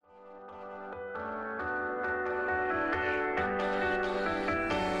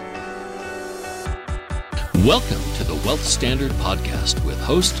Welcome to the Wealth Standard Podcast with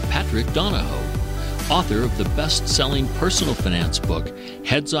host Patrick Donahoe, author of the best-selling personal finance book,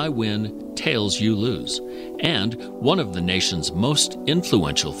 Heads I Win, Tails You Lose, and one of the nation's most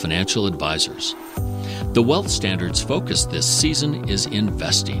influential financial advisors. The Wealth Standard's focus this season is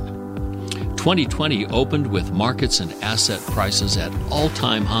investing. 2020 opened with markets and asset prices at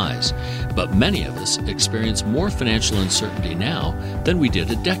all-time highs, but many of us experience more financial uncertainty now than we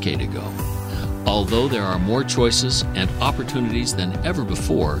did a decade ago. Although there are more choices and opportunities than ever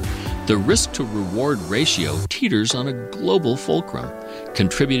before, the risk-to-reward ratio teeters on a global fulcrum,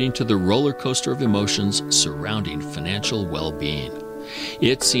 contributing to the roller coaster of emotions surrounding financial well-being.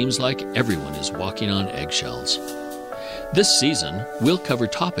 It seems like everyone is walking on eggshells. This season, we'll cover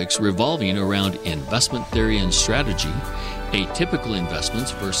topics revolving around investment theory and strategy, atypical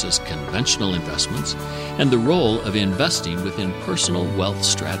investments versus conventional investments, and the role of investing within personal wealth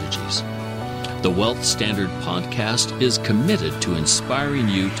strategies. The Wealth Standard Podcast is committed to inspiring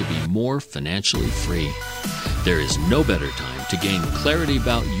you to be more financially free. There is no better time to gain clarity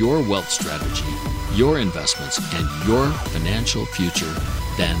about your wealth strategy, your investments, and your financial future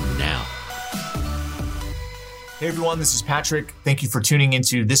than now. Hey everyone, this is Patrick. Thank you for tuning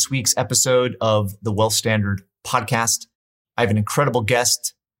into this week's episode of the Wealth Standard Podcast. I have an incredible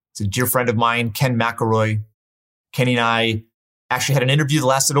guest. It's a dear friend of mine, Ken McElroy. Kenny and I actually had an interview that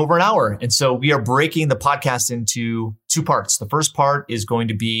lasted over an hour. And so we are breaking the podcast into two parts. The first part is going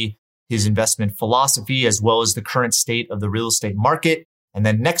to be his investment philosophy, as well as the current state of the real estate market. And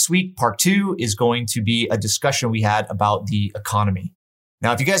then next week, part two is going to be a discussion we had about the economy.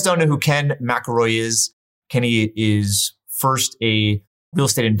 Now, if you guys don't know who Ken McElroy is, Kenny is first a real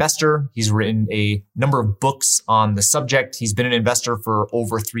estate investor. He's written a number of books on the subject. He's been an investor for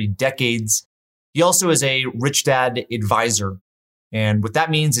over 3 decades. He also is a rich dad advisor. And what that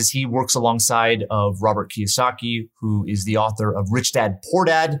means is he works alongside of Robert Kiyosaki, who is the author of Rich Dad, Poor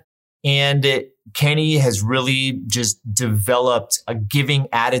Dad. And Kenny has really just developed a giving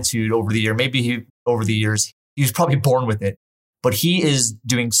attitude over the year. Over the years, he was probably born with it. But he is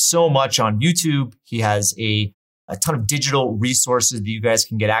doing so much on YouTube. He has a ton of digital resources that you guys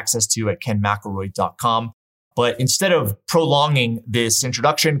can get access to at kenmcelroy.com. But instead of prolonging this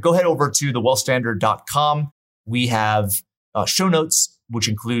introduction, go head over to thewealthstandard.com. We have show notes, which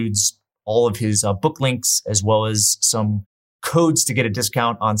includes all of his book links, as well as some codes to get a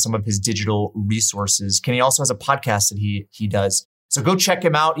discount on some of his digital resources. Kenny also has a podcast that he does. So go check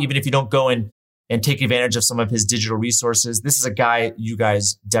him out, even if you don't go and take advantage of some of his digital resources. This is a guy you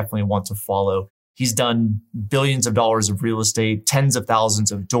guys definitely want to follow. He's done billions of dollars of real estate, tens of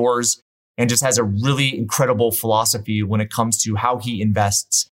thousands of doors, and just has a really incredible philosophy when it comes to how he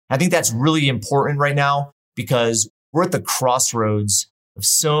invests. I think that's really important right now because we're at the crossroads of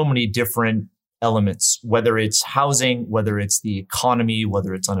so many different elements, whether it's housing, whether it's the economy,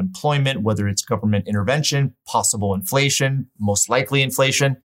 whether it's unemployment, whether it's government intervention, possible inflation, most likely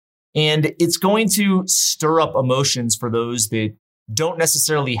inflation. And it's going to stir up emotions for those that don't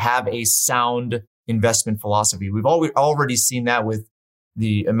necessarily have a sound investment philosophy. We've already seen that with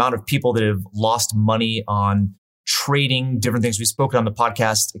the amount of people that have lost money on trading different things. We've spoken on the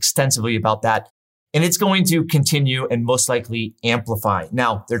podcast extensively about that. And it's going to continue and most likely amplify.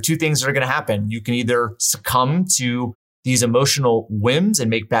 Now, there are two things that are going to happen. You can either succumb to these emotional whims and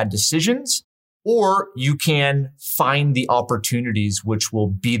make bad decisions, or you can find the opportunities which will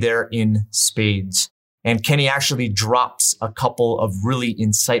be there in spades. And Kenny actually drops a couple of really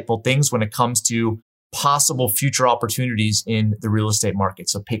insightful things when it comes to possible future opportunities in the real estate market.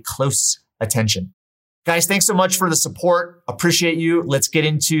 So pay close attention. Guys, thanks so much for the support. Appreciate you. Let's get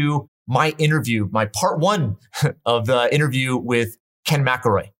into my interview, my part one of the interview with Ken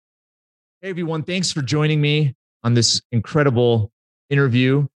McElroy. Hey, everyone. Thanks for joining me on this incredible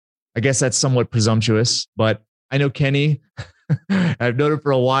interview. I guess that's somewhat presumptuous, but I know Kenny. I've known him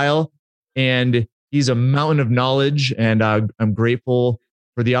for a while, and he's a mountain of knowledge, and I'm grateful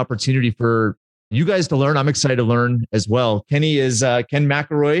for the opportunity for you guys to learn. I'm excited to learn as well. Kenny is Ken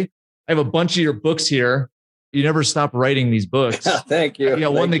McElroy. I have a bunch of your books here. You never stop writing these books. Thank you. You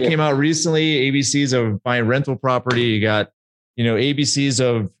got one that came out recently, ABCs of buying rental property. You got, ABCs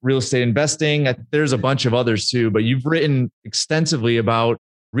of real estate investing. There's a bunch of others too, but you've written extensively about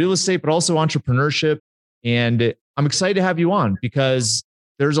real estate, but also entrepreneurship. And I'm excited to have you on because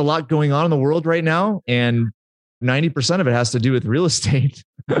there's a lot going on in the world right now. And 90% of it has to do with real estate.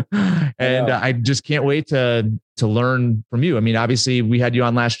 And I just can't wait to learn from you. I mean, obviously we had you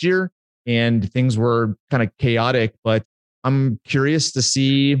on last year and things were kind of chaotic, but I'm curious to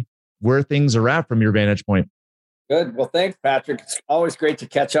see where things are at from your vantage point. Good. Well, thanks, Patrick. It's always great to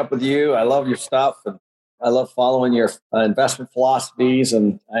catch up with you. I love your stuff. And I love following your investment philosophies.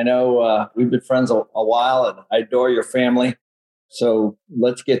 And I know we've been friends a while, and I adore your family. So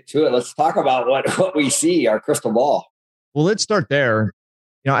let's get to it. Let's talk about what we see, our crystal ball. Well, let's start there.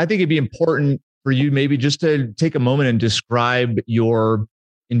 I think it'd be important for you maybe just to take a moment and describe your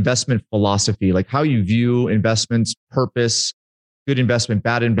investment philosophy, like how you view investments, purpose, good investment,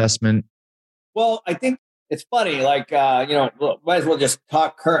 bad investment. Well, I think it's funny, like, might as well just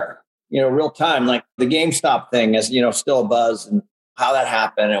talk current, real time, like the GameStop thing is, still a buzz, and how that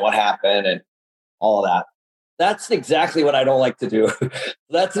happened and what happened and all of that. That's exactly what I don't like to do.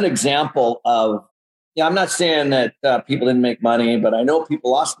 That's an example of, I'm not saying that people didn't make money, but I know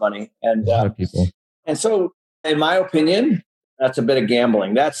people lost money. And a lot of people. And so, in my opinion, that's a bit of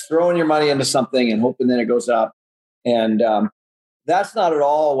gambling. That's throwing your money into something and hoping that it goes up. And that's not at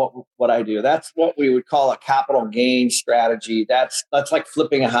all what I do. That's what we would call a capital gain strategy. That's like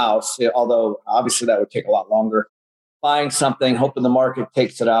flipping a house, although obviously that would take a lot longer. Buying something, hoping the market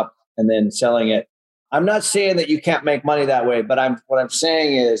takes it up, and then selling it. I'm not saying that you can't make money that way, but what I'm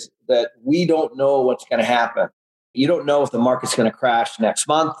saying is that we don't know what's going to happen. You don't know if the market's going to crash next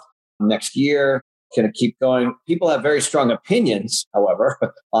month, next year, going to keep going. People have very strong opinions, however,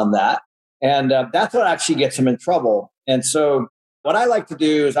 on that. And that's what actually gets them in trouble. And so what I like to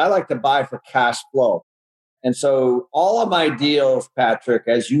do is I like to buy for cash flow. And so all of my deals, Patrick,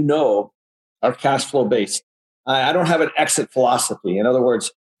 as you know, are cash flow based. I don't have an exit philosophy. In other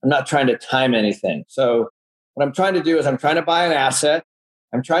words, I'm not trying to time anything. So what I'm trying to do is I'm trying to buy an asset.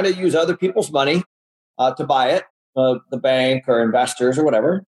 I'm trying to use other people's money to buy it, the bank or investors or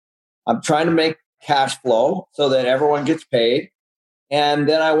whatever. I'm trying to make cash flow so that everyone gets paid. And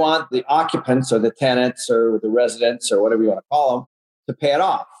then I want the occupants or the tenants or the residents or whatever you want to call them to pay it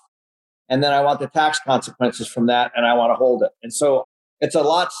off. And then I want the tax consequences from that, and I want to hold it. And so it's a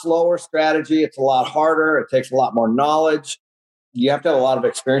lot slower strategy. It's a lot harder. It takes a lot more knowledge. You have to have a lot of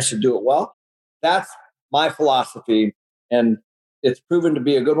experience to do it well. That's my philosophy. And it's proven to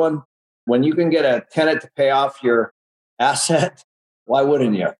be a good one. When you can get a tenant to pay off your asset, why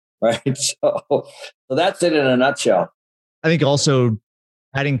wouldn't you? Right. So that's it in a nutshell. I think also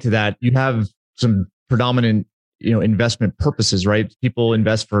adding to that, you have some predominant, investment purposes, right? People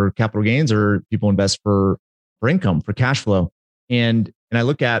invest for capital gains, or people invest for income, for cash flow. And I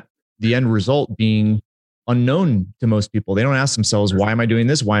look at the end result being unknown to most people. They don't ask themselves, why am I doing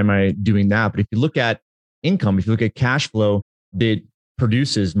this? Why am I doing that? But if you look at income, if you look at cash flow that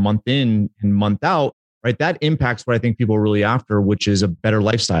produces month in and month out, right? That impacts what I think people are really after, which is a better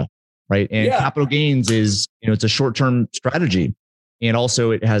lifestyle, right? And capital gains is, it's a short-term strategy. And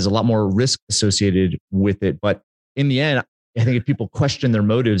also it has a lot more risk associated with it. But in the end, I think if people question their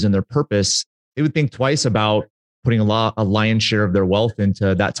motives and their purpose, they would think twice about putting a lion's share of their wealth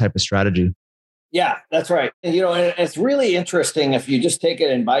into that type of strategy. Yeah, that's right. And, it's really interesting if you just take it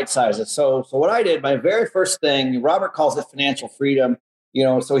in bite sizes. So what I did, my very first thing, Robert calls it financial freedom,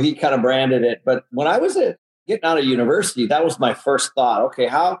 so he kind of branded it. But when I was getting out of university, that was my first thought. Okay,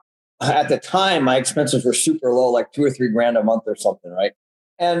 at the time, my expenses were super low, like $2 or $3 grand a month or something, right?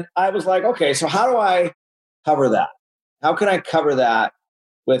 And I was like, okay, so how do I cover that? How can I cover that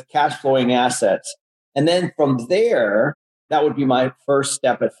with cash flowing assets? And then from there, that would be my first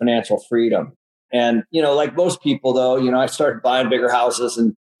step at financial freedom. And, like most people, though, I started buying bigger houses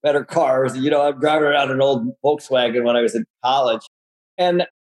and better cars. I'm driving around an old Volkswagen when I was in college. And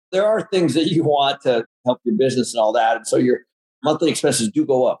there are things that you want to help your business and all that. And so your monthly expenses do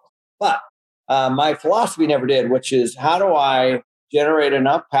go up. But my philosophy never did, which is how do I generate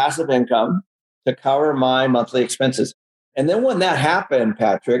enough passive income to cover my monthly expenses? And then when that happened,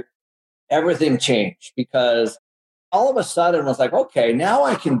 Patrick, everything changed, because all of a sudden was like, okay, now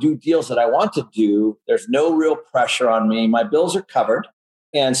I can do deals that I want to do. There's no real pressure on me. My bills are covered.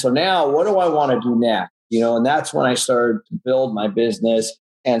 And so now what do I want to do next? And that's when I started to build my business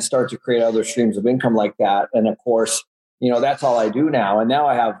and start to create other streams of income like that. And of course, that's all I do now. And now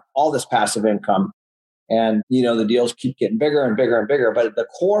I have all this passive income, and, the deals keep getting bigger and bigger and bigger. But the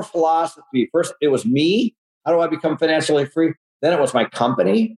core philosophy, first, it was me. How do I become financially free? Then it was my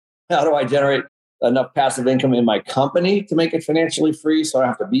company. How do I generate enough passive income in my company to make it financially free so I don't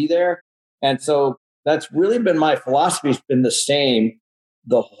have to be there? And so that's really been my philosophy. It's been the same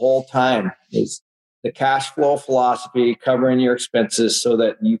the whole time, is the cash flow philosophy, covering your expenses so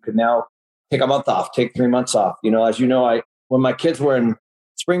that you can now take a month off, take 3 months off. As you know, when my kids were in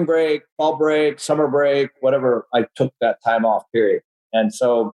spring break, fall break, summer break, whatever, I took that time off, period. And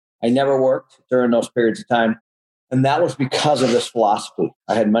so I never worked during those periods of time. And that was because of this philosophy.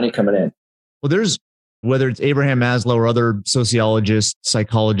 I had money coming in. Well, there's, whether it's Abraham Maslow or other sociologists,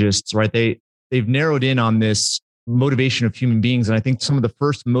 psychologists, right? They they've narrowed in on this motivation of human beings. And I think some of the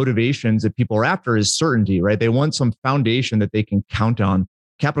first motivations that people are after is certainty, right? They want some foundation that they can count on.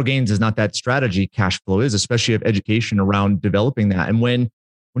 Capital gains is not that strategy. Cash flow is, especially of education around developing that. And when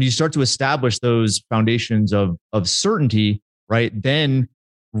you start to establish those foundations of certainty, right, then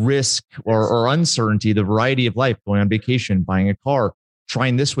risk or uncertainty, the variety of life, going on vacation, buying a car,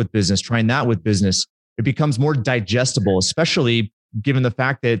 trying this with business, trying that with business, it becomes more digestible, especially given the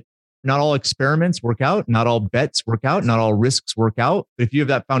fact that not all experiments work out, not all bets work out, not all risks work out. But if you have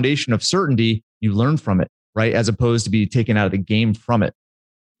that foundation of certainty, you learn from it, right? As opposed to be taken out of the game from it.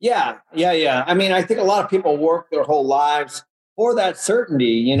 Yeah. I mean, I think a lot of people work their whole lives for that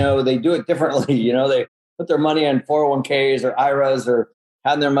certainty. They do it differently. They put their money in 401ks or IRAs or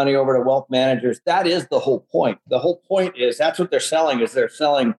hand their money over to wealth managers. That is the whole point. The whole point is that's what they're selling, is they're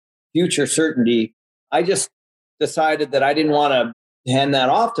selling future certainty. I just decided that I didn't want to hand that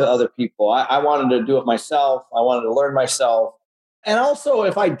off to other people. I wanted to do it myself. I wanted to learn myself. And also,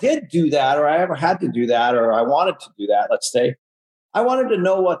 if I did do that, or I ever had to do that, or I wanted to do that, let's say, I wanted to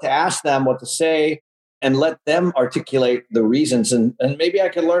know what to ask them, what to say, and let them articulate the reasons. And maybe I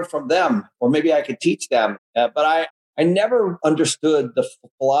could learn from them, or maybe I could teach them. But I never understood the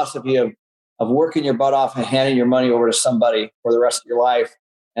philosophy of working your butt off and handing your money over to somebody for the rest of your life,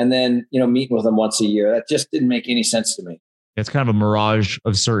 and then meeting with them once a year. That just didn't make any sense to me. It's kind of a mirage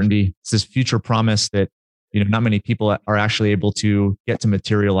of certainty. It's this future promise that not many people are actually able to get to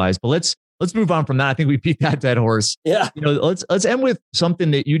materialize. But let's move on from that. I think we beat that dead horse. Yeah. Let's end with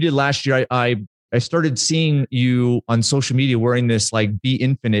something that you did last year. I started seeing you on social media wearing this like Be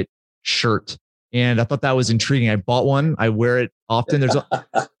Infinite shirt. And I thought that was intriguing. I bought one. I wear it often.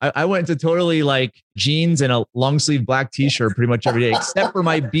 I went to totally like jeans and a long sleeve black t-shirt pretty much every day, except for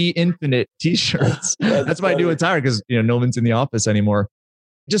my Be Infinite t-shirts. That's what I do attire because, no one's in the office anymore.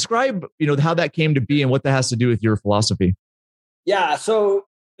 Describe, how that came to be and what that has to do with your philosophy. Yeah. So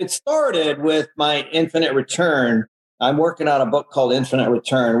it started with my Infinite Return. I'm working on a book called Infinite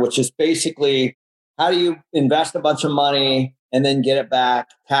Return, which is basically how do you invest a bunch of money and then get it back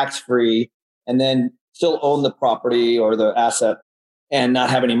tax-free, and then still own the property or the asset and not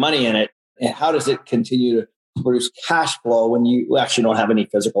have any money in it? And how does it continue to produce cash flow when you actually don't have any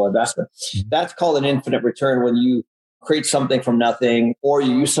physical investment? That's called an infinite return, when you create something from nothing, or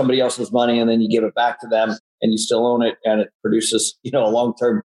you use somebody else's money and then you give it back to them and you still own it, and it produces, a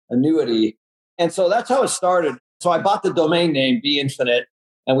long-term annuity. And so that's how it started. So I bought the domain name Be Infinite,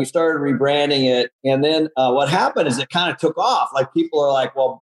 and we started rebranding it. And then what happened is it kind of took off. Like, people are like,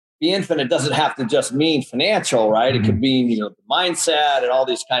 well, Be Infinite doesn't have to just mean financial, right? It could mean, the mindset and all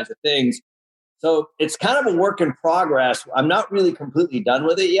these kinds of things. So it's kind of a work in progress. I'm not really completely done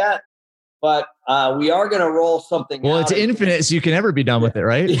with it yet, but we are going to roll something out. Well, it's infinite, so you can never be done with it,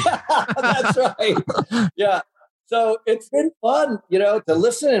 right? Yeah, that's right. Yeah. So it's been fun, to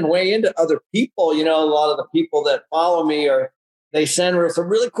listen and weigh into other people. A lot of the people that follow me they send some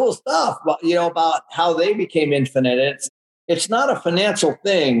really cool stuff, about how they became infinite. It's not a financial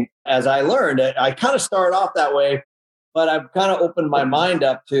thing, as I learned. I kind of started off that way, but I've kind of opened my mind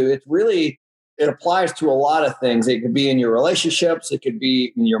up to it applies to a lot of things. It could be in your relationships. It could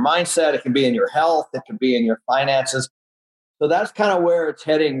be in your mindset. It could be in your health. It could be in your finances. So that's kind of where it's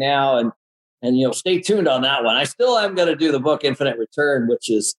heading now. And stay tuned on that one. I still am going to do the book Infinite Return, which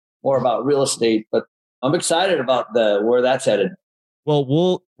is more about real estate, but I'm excited about where that's headed. Well,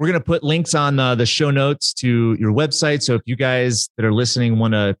 we're going to put links on the show notes to your website. So if you guys that are listening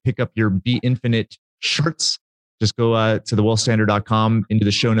want to pick up your Be Infinite shirts, just go to thewealthstandard.com into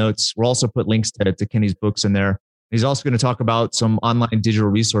the show notes. We'll also put links to Kenny's books in there. He's also going to talk about some online digital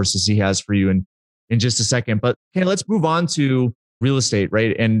resources he has for you in just a second. But Kenny, let's move on to real estate,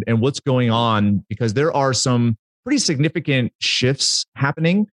 right? And what's going on, because there are some pretty significant shifts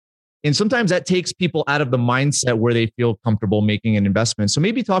happening. And sometimes that takes people out of the mindset where they feel comfortable making an investment. So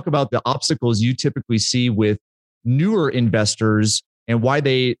maybe talk about the obstacles you typically see with newer investors and why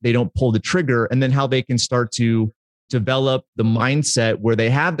they don't pull the trigger, and then how they can start to develop the mindset where they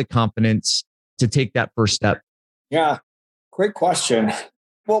have the confidence to take that first step. Yeah, great question.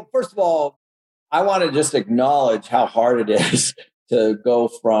 Well, first of all, I want to just acknowledge how hard it is to go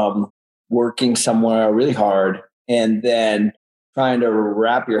from working somewhere really hard and then trying to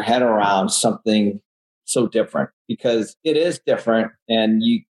wrap your head around something so different, because it is different. And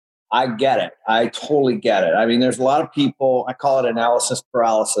I get it. I totally get it. I mean, there's a lot of people, I call it analysis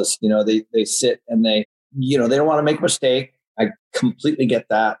paralysis. They sit and they don't want to make a mistake. I completely get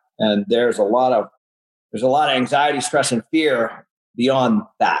that. And there's a lot of anxiety, stress, and fear beyond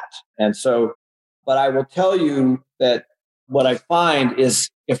that. And so, but I will tell you that what I find is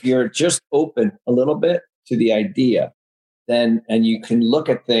if you're just open a little bit to the idea, then, and you can look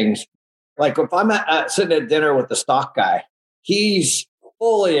at things like if I'm sitting at dinner with the stock guy, he's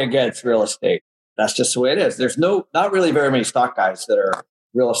fully against real estate. That's just the way it is. There's not really very many stock guys that are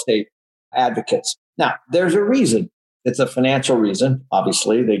real estate advocates. Now, there's a reason. It's a financial reason.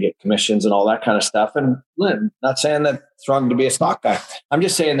 Obviously, they get commissions and all that kind of stuff. And I'm not saying that it's wrong to be a stock guy. I'm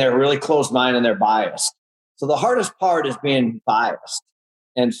just saying they're really closed-minded and they're biased. So the hardest part is being biased.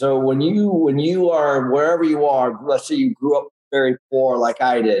 And so when you are wherever you are, let's say you grew up very poor like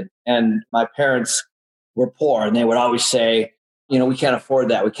I did, and my parents were poor, and they would always say, we can't afford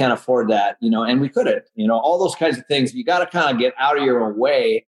that. We can't afford that, and we couldn't, all those kinds of things. You got to kind of get out of your own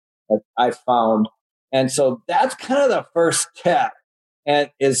way, that I found. And so that's kind of the first step, and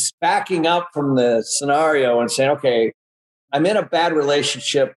is backing up from the scenario and saying, okay, I'm in a bad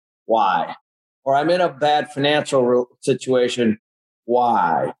relationship. Why? Or I'm in a bad financial situation.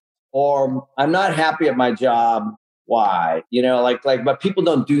 Why? Or I'm not happy at my job. Why? But people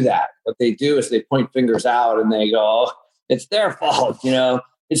don't do that. What they do is they point fingers out and they go, oh, it's their fault.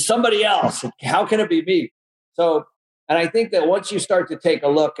 It's somebody else. How can it be me? So, and I think that once you start to take a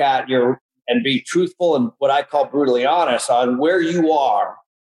look at and be truthful and what I call brutally honest on where you are,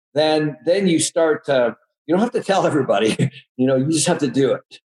 then you start to, you don't have to tell everybody, you just have to do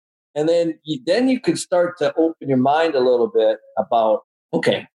it. And then you can start to open your mind a little bit about,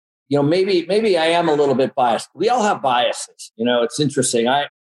 okay, maybe I am a little bit biased. We all have biases. It's interesting.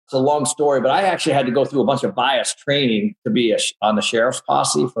 It's a long story, but I actually had to go through a bunch of bias training to be on the sheriff's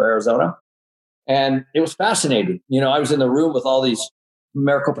posse for Arizona. And it was fascinating. I was in the room with all these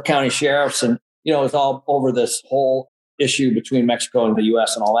Maricopa County sheriffs, and, it was all over this whole issue between Mexico and the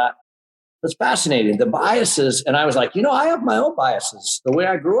U.S. and all that. It's fascinating. The biases. And I was like, I have my own biases, the way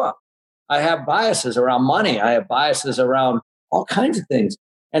I grew up. I have biases around money. I have biases around all kinds of things.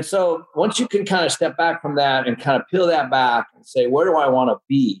 And so once you can kind of step back from that and kind of peel that back and say, where do I want to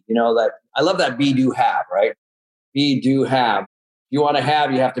be? That I love that be, do, have, right? Be, do, have. You want to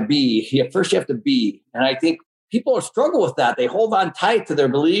have, you have to be. First you have to be. And I think people struggle with that. They hold on tight to their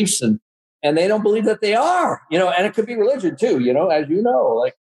beliefs and they don't believe that they are, and it could be religion too, as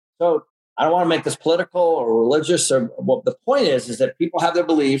so I don't want to make this political or religious, or what the point is that people have their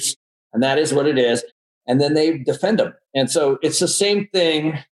beliefs, and that is what it is. And then they defend them. And so it's the same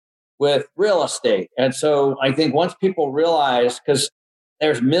thing with real estate. And so I think once people realize, because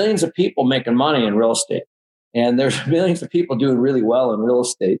there's millions of people making money in real estate, and there's millions of people doing really well in real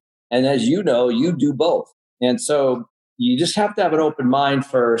estate. And as you know, you do both. And so you just have to have an open mind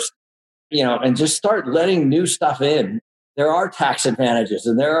first, and just start letting new stuff in. There are tax advantages,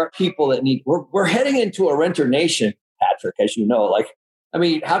 and there are people that we're heading into a renter nation, Patrick, as you know.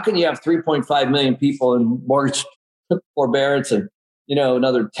 How can you have 3.5 million people in mortgage forbearance and,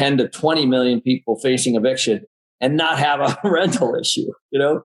 another 10 to 20 million people facing eviction and not have a rental issue,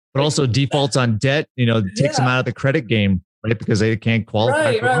 But also defaults on debt, takes them out of the credit game, right? Because they can't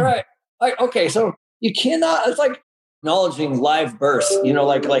qualify. Right. Okay. So you cannot, it's like acknowledging live births,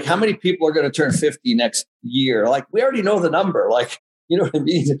 like how many people are going to turn 50 next year? We already know the number, you know what I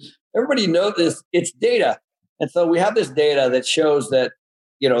mean? Everybody knows this, it's data. And so we have this data that shows that,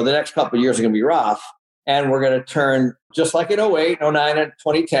 the next couple of years are going to be rough, and we're going to turn just like in 08, 09, and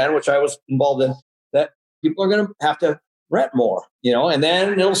 2010, which I was involved in, that people are going to have to rent more, and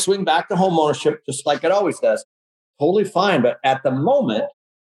then it'll swing back to home ownership just like it always does. Totally fine. But at the moment,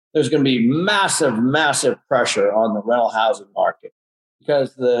 there's going to be massive, massive pressure on the rental housing market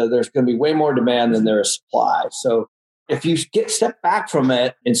because there's going to be way more demand than there is supply. So if you step back from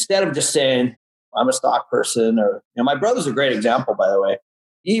it, instead of just saying, I'm a stock person, or, my brother's a great example, by the way.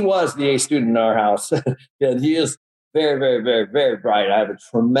 He was the A student in our house. And he is very, very, very, very bright. I have a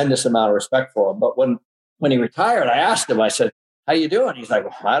tremendous amount of respect for him. But when he retired, I asked him, I said, how you doing? He's like,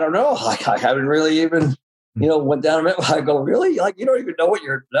 well, I don't know. I haven't really even, went down a minute. I go, really? You don't even know what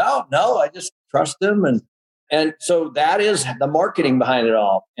you're, no, I just trust him. And so that is the marketing behind it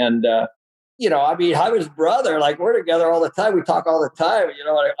all. And, I'm his brother, we're together all the time. We talk all the time.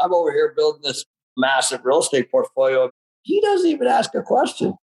 I'm over here building this massive real estate portfolio. He doesn't even ask a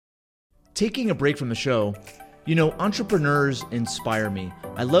question. Taking a break from the show, entrepreneurs inspire me.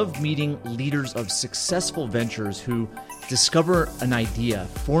 I love meeting leaders of successful ventures who discover an idea,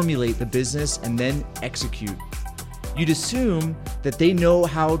 formulate the business, and then execute. You'd assume that they know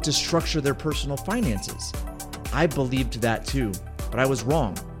how to structure their personal finances. I believed that too, but I was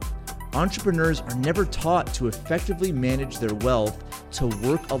wrong. Entrepreneurs are never taught to effectively manage their wealth to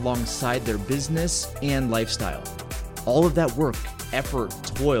work alongside their business and lifestyle. All of that work, effort,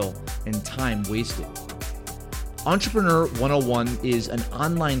 toil, and time wasted. Entrepreneur 101 is an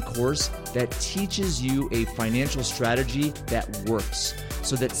online course that teaches you a financial strategy that works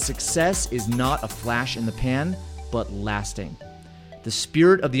so that success is not a flash in the pan, but lasting. The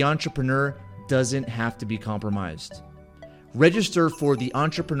spirit of the entrepreneur doesn't have to be compromised. Register for the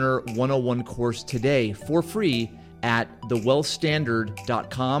Entrepreneur 101 course today for free at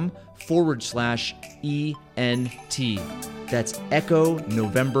thewealthstandard.com/ENT. That's Echo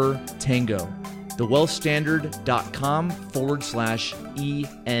November Tango.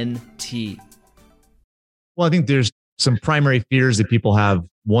 thewealthstandard.com/ENT. Well, I think there's some primary fears that people have.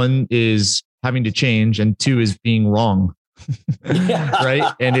 One is having to change, and two is being wrong.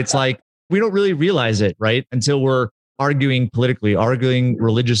 Right. And it's like, we don't really realize it, right? Until we're arguing politically, arguing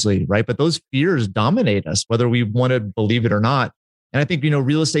religiously, right? But those fears dominate us, whether we want to believe it or not. And I think,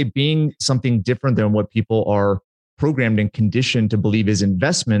 real estate being something different than what people are programmed and conditioned to believe is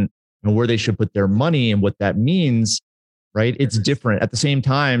investment and where they should put their money and what that means, right? It's different. At the same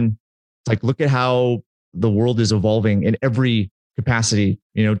time, it's like, look at how the world is evolving in every capacity,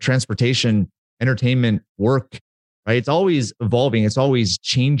 transportation, entertainment, work, right? It's always evolving. It's always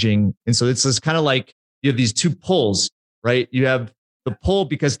changing. And so it's just kind of like you have these two pulls, right? You have the pull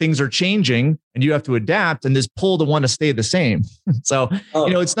because things are changing and you have to adapt, and this pull to want to stay the same. So,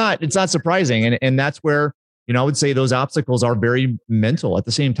 it's not surprising. And that's where, I would say those obstacles are very mental. At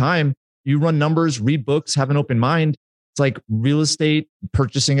the same time, you run numbers, read books, have an open mind. It's like real estate,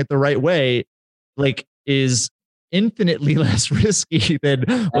 purchasing it the right way, like, is infinitely less risky than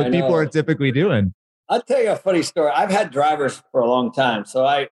what people are typically doing. I'll tell you a funny story. I've had drivers for a long time. So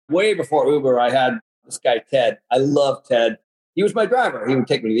way before Uber, I had this guy, Ted. I love Ted. He was my driver. He would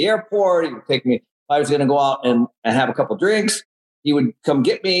take me to the airport. He would take me, if I was going to go out and have a couple drinks, he would come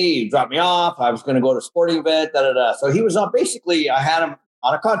get me, he'd drop me off. I was going to go to a sporting event, So he was on, basically, I had him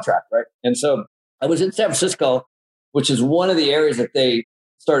on a contract, right? And so I was in San Francisco, which is one of the areas that they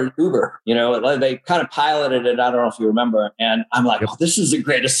started Uber, they kind of piloted it. I don't know if you remember. And I'm like, oh, this is the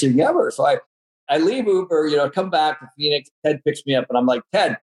greatest thing ever. So I leave Uber, come back to Phoenix. Ted picks me up and I'm like,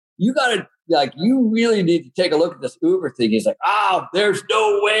 Ted, you really need to take a look at this Uber thing. He's like, there's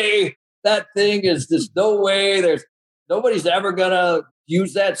no way that thing is, there's no way nobody's ever going to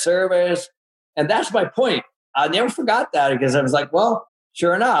use that service. And that's my point. I never forgot that, because I was like, well,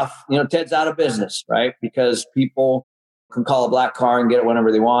 sure enough, Ted's out of business, right? Because people can call a black car and get it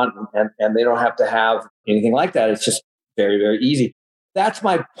whenever they want. And they don't have to have anything like that. It's just very, very easy. That's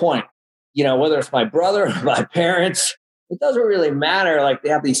my point. Whether it's my brother or my parents, it doesn't really matter. Like, they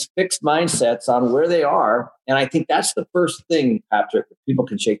have these fixed mindsets on where they are. And I think that's the first thing, Patrick, if people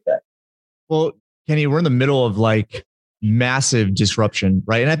can shake that. Well, Kenny, we're in the middle of like massive disruption,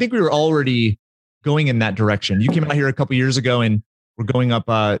 right? And I think we were already going in that direction. You came out here a couple of years ago and we're going up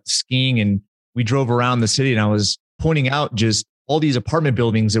skiing, and we drove around the city, and I was pointing out just all these apartment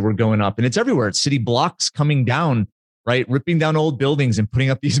buildings that were going up, and it's everywhere. It's city blocks coming down, right? Ripping down old buildings and putting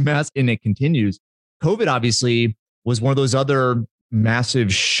up these and it continues. COVID obviously was one of those other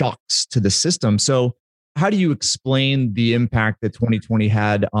massive shocks to the system. So how do you explain the impact that 2020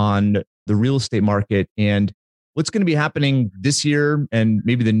 had on the real estate market, and what's going to be happening this year and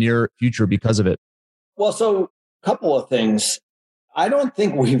maybe the near future because of it? Well, so a couple of things. I don't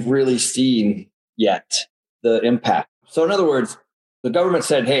think we've really seen yet the impact. So in other words, the government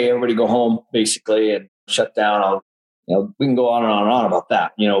said, hey, everybody go home, basically, and shut down. We can go on and on and on about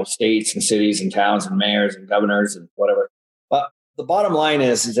that, states and cities and towns and mayors and governors and whatever. But the bottom line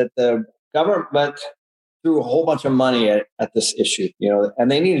is that the government threw a whole bunch of money at this issue,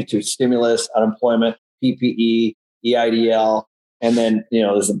 and they needed to stimulus, unemployment, PPE, EIDL, and then,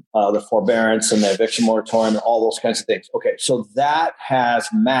 there's the forbearance and the eviction moratorium and all those kinds of things. Okay, so that has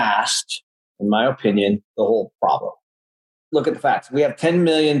masked, in my opinion, the whole problem. Look at the facts. We have 10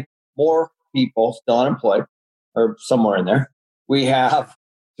 million more people still unemployed, or somewhere in there. We have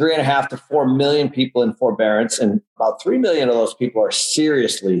 3.5 to 4 million people in forbearance, and about 3 million of those people are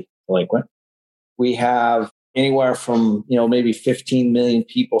seriously delinquent. We have anywhere from, maybe 15 million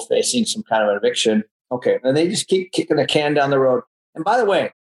people facing some kind of an eviction. Okay, and they just keep kicking the can down the road. And by the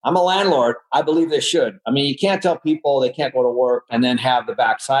way, I'm a landlord. I believe they should. I mean, you can't tell people they can't go to work and then have the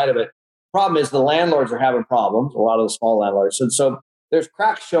backside of it. Problem is the landlords are having problems, a lot of the small landlords. And so there's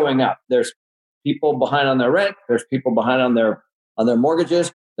cracks showing up. There's people behind on their rent. There's people behind on their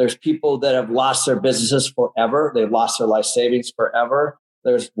mortgages. There's people that have lost their businesses forever. They've lost their life savings forever.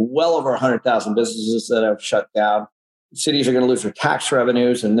 There's well over 100,000 businesses that have shut down. Cities are going to lose their tax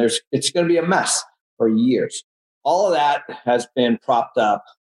revenues, and it's going to be a mess for years. All of that has been propped up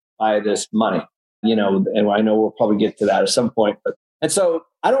by this money, and I know we'll probably get to that at some point. And so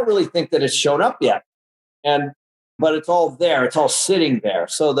I don't really think that it's shown up yet. And but it's all there. It's all sitting there.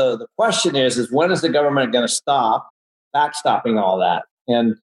 So the question is when is the government going to stop backstopping all that?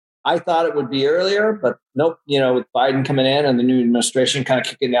 And I thought it would be earlier, but nope, with Biden coming in and the new administration kind of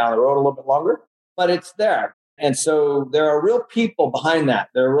kicking down the road a little bit longer, but it's there. And so there are real people behind that.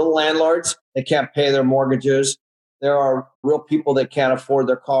 There are real landlords that can't pay their mortgages. There are real people that can't afford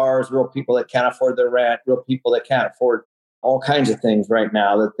their cars, real people that can't afford their rent, real people that can't afford all kinds of things right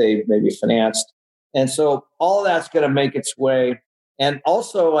now that they maybe financed. And so all of that's going to make its way. And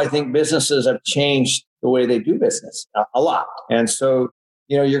also, I think businesses have changed the way they do business a lot. And so,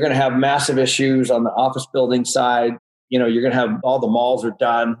 you're going to have massive issues on the office building side. You're going to have all the malls are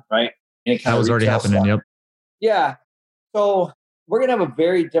done, right? That was already happening. Stuff. Yep. Yeah. So we're going to have a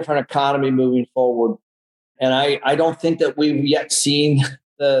very different economy moving forward. And I don't think that we've yet seen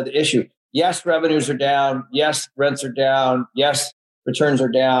the issue. Yes, revenues are down. Yes, rents are down. Yes, returns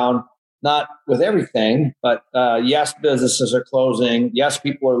are down. Not with everything, but yes, businesses are closing. Yes,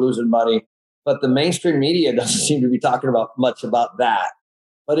 people are losing money. But the mainstream media doesn't seem to be talking about much about that.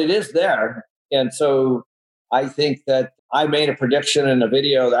 But it is there. And so I think that I made a prediction in a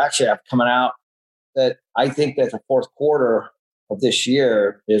video that actually I have coming out that I think that the fourth quarter of this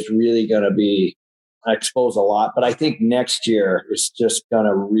year is really going to be expose a lot. But I think next year is just going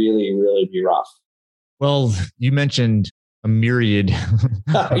to really, really be rough. Well, you mentioned a myriad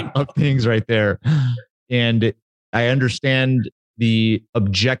of things right there. And I understand the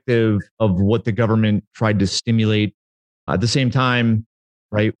objective of what the government tried to stimulate. At the same time,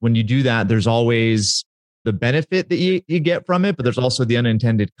 right, when you do that, there's always the benefit that you get from it, but there's also the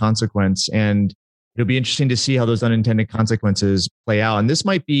unintended consequence. And it'll be interesting to see how those unintended consequences play out. And this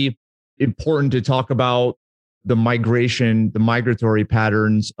might be important to talk about the migratory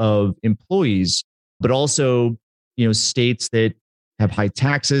patterns of employees, but also, states that have high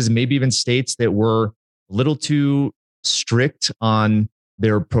taxes, maybe even states that were a little too strict on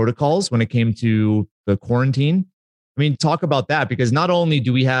their protocols when it came to the quarantine. I mean, talk about that, because not only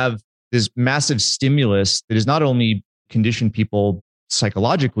do we have this massive stimulus that is not only conditioned people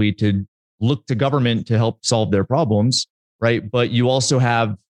psychologically to look to government to help solve their problems, right? But you also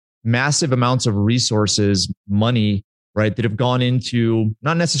have massive amounts of resources, money, right, that have gone into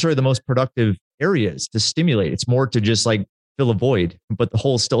not necessarily the most productive areas to stimulate. It's more to just like fill a void, but the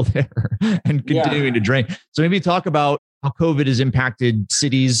hole's still there and continuing to drain. So maybe talk about how COVID has impacted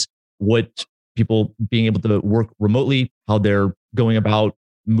cities, what people being able to work remotely, how they're going about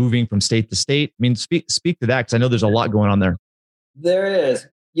moving from state to state. I mean, speak to that, because I know there's a lot going on there. There is,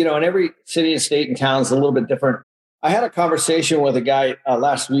 and every city and state and town is a little bit different. I had a conversation with a guy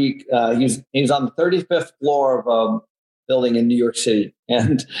last week. He was on the 35th floor of a building in New York City.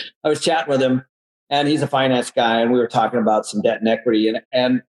 And I was chatting with him, and he's a finance guy. And we were talking about some debt and equity.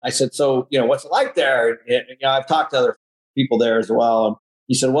 And I said, so, what's it like there? I've talked to other people there as well. And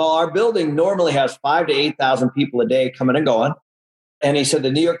he said, well, our building normally has 5,000 to 8,000 people a day coming and going. And he said,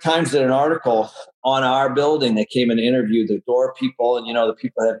 the New York Times did an article on our building. They came and interviewed the door people and, the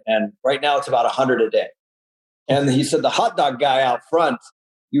people and right now it's about 100 a day. And he said the hot dog guy out front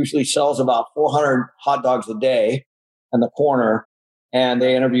usually sells about 400 hot dogs a day in the corner. And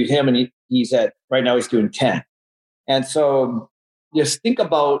they interviewed him, and he's right now he's doing 10. And so just think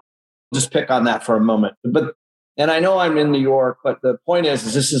about, just pick on that for a moment. And I know I'm in New York, but the point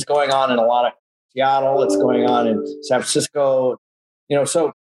is this is going on in a lot of Seattle. It's going on in San Francisco,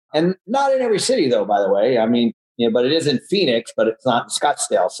 so, and not in every city though, by the way. I mean, but it is in Phoenix, but it's not in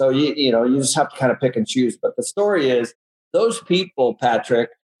Scottsdale. So, you just have to kind of pick and choose. But the story is those people, Patrick,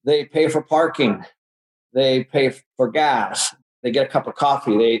 they pay for parking. They pay for gas. They get a cup of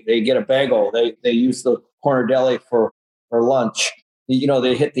coffee. They get a bagel. They use the corner deli for lunch. They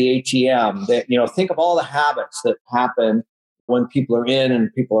hit the ATM. Think of all the habits that happen when people are in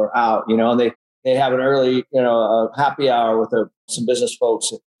and people are out, and they have an early, a happy hour with some business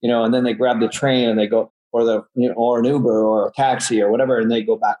folks, and then they grab the train and they go, or or an Uber or a taxi or whatever, and they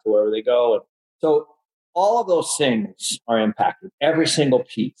go back to wherever they go. And so all of those things are impacted, every single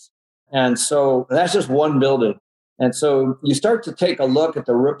piece. And so that's just one building. And so you start to take a look at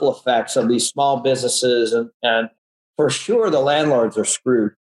the ripple effects of these small businesses, and for sure the landlords are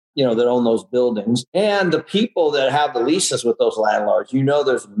screwed, that own those buildings, and the people that have the leases with those landlords.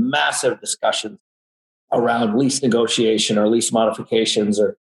 There's massive discussions around lease negotiation or lease modifications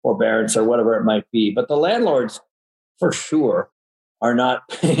or forbearance or whatever it might be. But the landlords, for sure, are not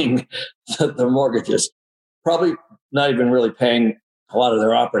paying the mortgages, probably not even really paying a lot of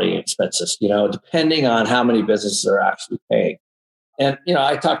their operating expenses, depending on how many businesses are actually paying. And,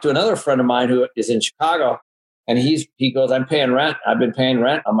 I talked to another friend of mine who is in Chicago, and he goes, I'm paying rent. I've been paying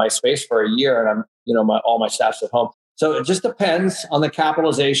rent on my space for a year, and all my staff's at home. So it just depends on the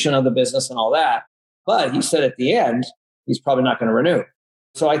capitalization of the business and all that. But he said at the end, he's probably not going to renew.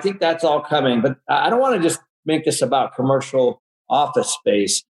 So I think that's all coming. But I don't want to just make this about commercial office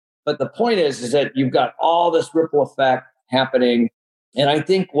space. But the point is that you've got all this ripple effect happening. And I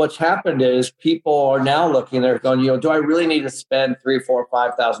think what's happened is people are now looking, they're going, do I really need to spend $3,000,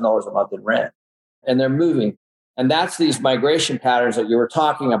 $4,000, $5,000 a month in rent? And they're moving. And that's these migration patterns that you were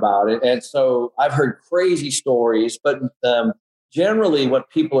talking about. And so I've heard crazy stories, but generally what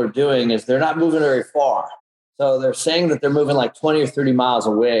people are doing is they're not moving very far. So they're saying that they're moving like 20 or 30 miles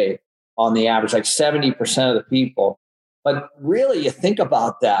away on the average, like 70% of the people. But really, you think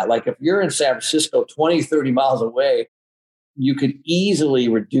about that. Like if you're in San Francisco, 20, 30 miles away, you could easily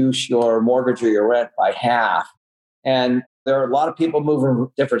reduce your mortgage or your rent by half. And there are a lot of people moving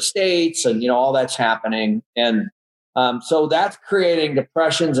to different states and, all that's happening. And so that's creating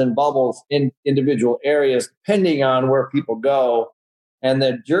depressions and bubbles in individual areas, depending on where people go. And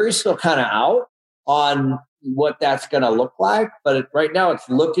the jury's still kind of out on what that's going to look like. But right now it's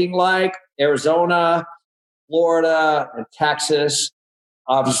looking like Arizona, Florida, and Texas.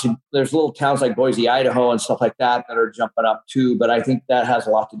 Obviously, there's little towns like Boise, Idaho, and stuff like that that are jumping up too. But I think that has a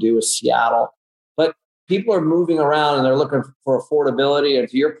lot to do with Seattle. But people are moving around and they're looking for affordability. And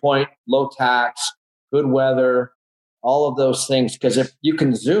to your point, low tax, good weather, all of those things. Because if you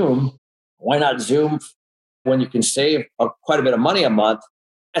can Zoom, why not Zoom when you can save quite a bit of money a month?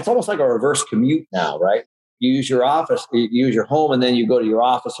 It's almost like a reverse commute now, right? You use your office, you use your home, and then you go to your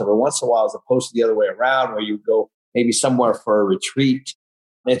office every once in a while, as opposed to the other way around, where you go maybe somewhere for a retreat.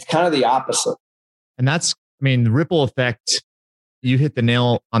 It's kind of the opposite. And that's, the ripple effect, you hit the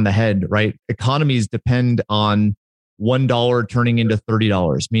nail on the head, right? Economies depend on $1 turning into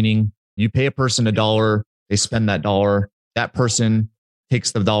 $30, meaning you pay a person $1, they spend that dollar, that person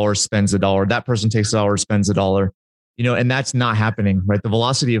takes the dollar, spends $1, that person takes $1, spends $1, and that's not happening, right? The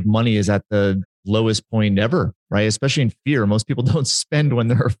velocity of money is at the lowest point ever, right? Especially in fear. Most people don't spend when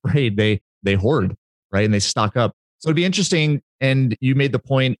they're afraid. They hoard, right? And they stock up. So it'd be interesting. And you made the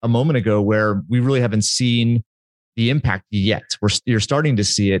point a moment ago where we really haven't seen the impact yet. You're starting to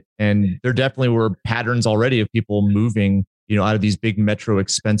see it. And there definitely were patterns already of people moving, out of these big metro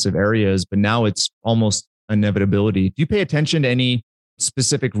expensive areas, but now it's almost inevitability. Do you pay attention to any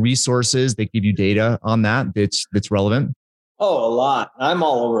specific resources that give you data on that's relevant? Oh, a lot. I'm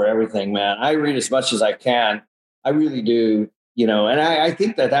all over everything, man. I read as much as I can. I really do, and I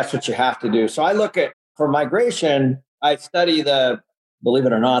think that that's what you have to do. So I look at, for migration, I study believe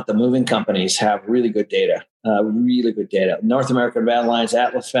it or not, the moving companies have really good data, North American Van Lines,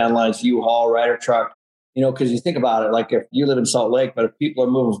 Atlas Van Lines, U-Haul, Ryder Truck, because you think about it, like if you live in Salt Lake, but if people are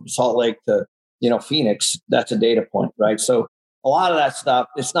moving from Salt Lake to, Phoenix, that's a data point, right? So a lot of that stuff,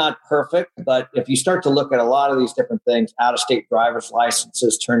 it's not perfect, but if you start to look at a lot of these different things, out-of-state driver's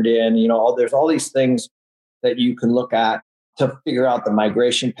licenses turned in, there's all these things that you can look at to figure out the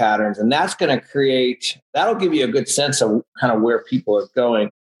migration patterns. And that's going to that'll give you a good sense of kind of where people are going.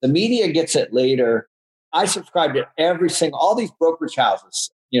 The media gets it later. I subscribe to all these brokerage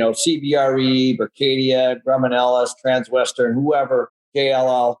houses, CBRE, Berkadia, Grumman Ellis, Transwestern, whoever,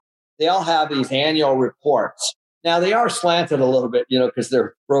 JLL, they all have these annual reports. Now they are slanted a little bit, because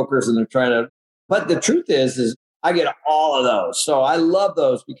they're brokers and they're trying to, but the truth is I get all of those. So I love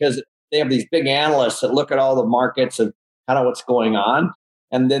those because they have these big analysts that look at all the markets and kind of what's going on.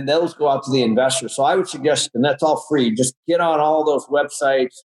 And then those go out to the investors. So I would suggest, and that's all free, just get on all those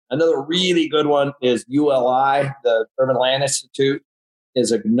websites. Another really good one is ULI, the Urban Land Institute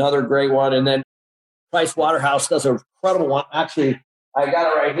is another great one. And then Price Waterhouse does an incredible one. Actually, I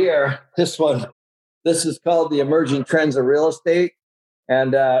got it right here. This one. This is called The Emerging Trends of Real Estate.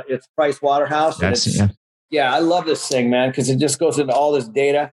 And it's Price Waterhouse. Yeah, I love this thing, man, because it just goes into all this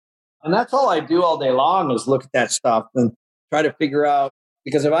data. And that's all I do all day long is look at that stuff and try to figure out,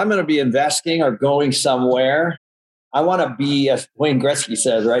 because if I'm going to be investing or going somewhere, I want to be, as Wayne Gretzky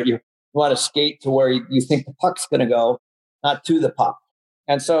says, right? You want to skate to where you think the puck's going to go, not to the puck.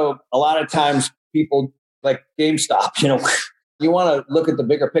 And so a lot of times people like GameStop, you want to look at the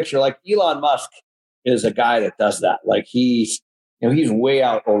bigger picture. Like Elon Musk is a guy that does that. Like he's way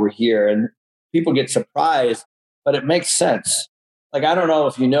out over here and people get surprised, but it makes sense. Like, I don't know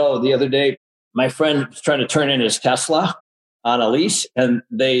if the other day, my friend was trying to turn in his Tesla on a lease and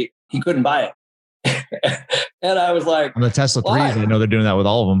he couldn't buy it. And I was like, on the Tesla 3s, I know they're doing that with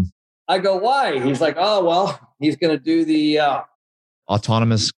all of them. I go, why? He's like, oh, well, he's going to do the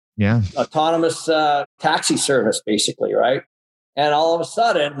autonomous taxi service, basically, right? And all of a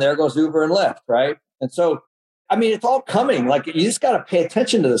sudden, there goes Uber and Lyft, right? And so, it's all coming. Like, you just got to pay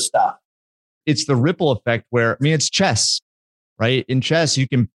attention to this stuff. it's the ripple effect where, I mean, it's chess, right? In chess, you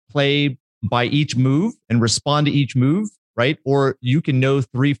can play by each move and respond to each move, right? Or you can know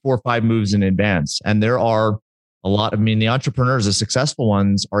 3, 4, 5 moves in advance. And there are a lot, I mean, the entrepreneurs, the successful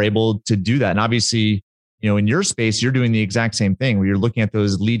ones are able to do that. And obviously, in your space, you're doing the exact same thing where you're looking at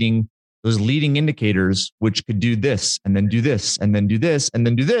those leading indicators, which could do this and then do this and then do this and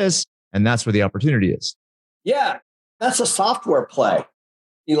then do this. And that's where the opportunity is. Yeah. That's a software play.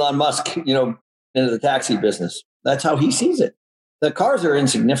 Elon Musk, into the taxi business. That's how he sees it. The cars are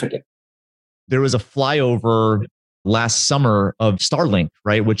insignificant. There was a flyover last summer of Starlink,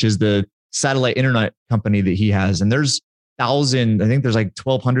 right? Which is the satellite internet company that he has. And there's 1,000, I think there's like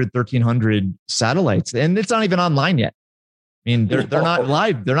 1,200, 1,300 satellites. And it's not even online yet. I mean, they're not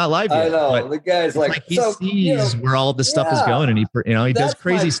live. They're not live yet. I know. The guy's like he sees where all this stuff is going, and he does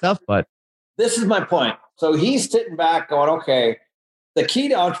crazy stuff. But this is my point. So he's sitting back going, okay, the key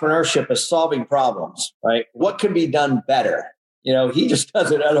to entrepreneurship is solving problems, right? What can be done better? He just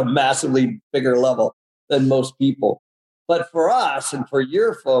does it at a massively bigger level than most people. But for us and for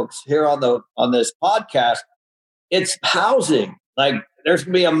your folks here on this podcast, it's housing. Like there's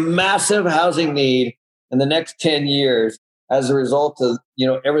going to be a massive housing need in the next 10 years as a result of,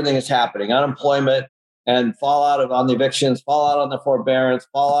 everything that's happening, unemployment and fallout on the evictions, fallout on the forbearance,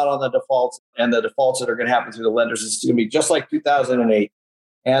 fallout on the defaults, and the defaults that are going to happen through the lenders. It's going to be just like 2008.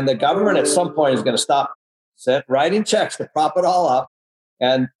 And the government at some point is going to stop writing checks to prop it all up.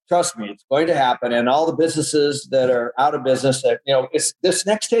 And trust me, it's going to happen. And all the businesses that are out of business, it's this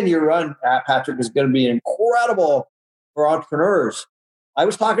next 10-year run, Patrick, is going to be incredible for entrepreneurs. I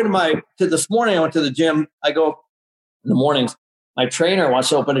was talking to this morning, I went to the gym. I go in the mornings, my trainer wants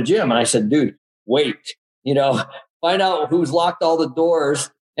to open a gym. And I said, dude, wait, find out who's locked all the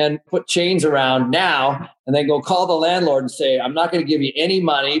doors and put chains around now, and then go call the landlord and say, I'm not going to give you any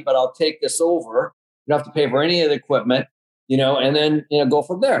money, but I'll take this over. You don't have to pay for any of the equipment, and then, go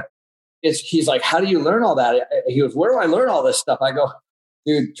from there. He's like, how do you learn all that? He goes, where do I learn all this stuff? I go,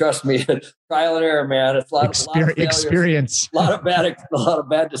 dude, trust me, trial and error, man. It's a lot of experience, a lot of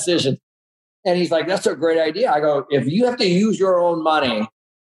bad decisions. And he's like, that's a great idea. I go, if you have to use your own money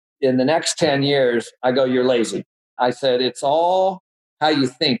in the next 10 years, I go, you're lazy. I said, it's all how you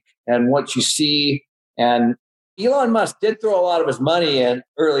think and what you see. And Elon Musk did throw a lot of his money in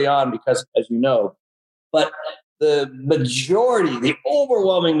early on because, as you know, but the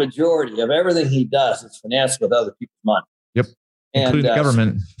overwhelming majority of everything he does is financed with other people's money. Yep. Including the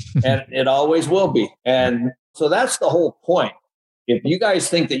government. And it always will be. And so that's the whole point. If you guys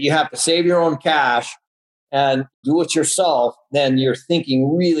think that you have to save your own cash and do it yourself, then you're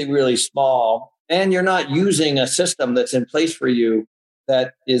thinking really, really small, and you're not using a system that's in place for you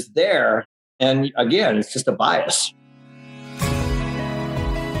that is there. And again, it's just a bias.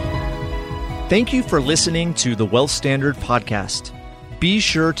 Thank you for listening to the Wealth Standard Podcast. Be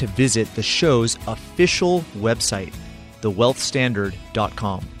sure to visit the show's official website,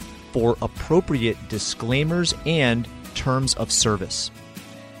 thewealthstandard.com, for appropriate disclaimers and terms of service.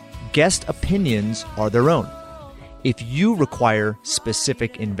 Guest opinions are their own. If you require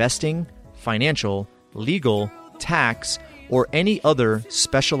specific investing, financial, legal, tax, or any other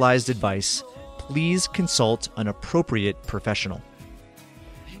specialized advice, please consult an appropriate professional.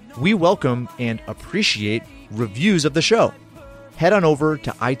 We welcome and appreciate reviews of the show. Head on over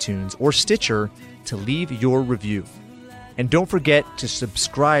to iTunes or Stitcher to leave your review. And don't forget to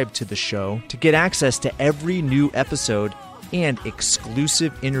subscribe to the show to get access to every new episode and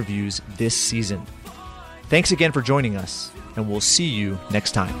exclusive interviews this season. Thanks again for joining us, and we'll see you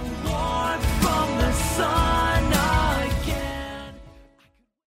next time.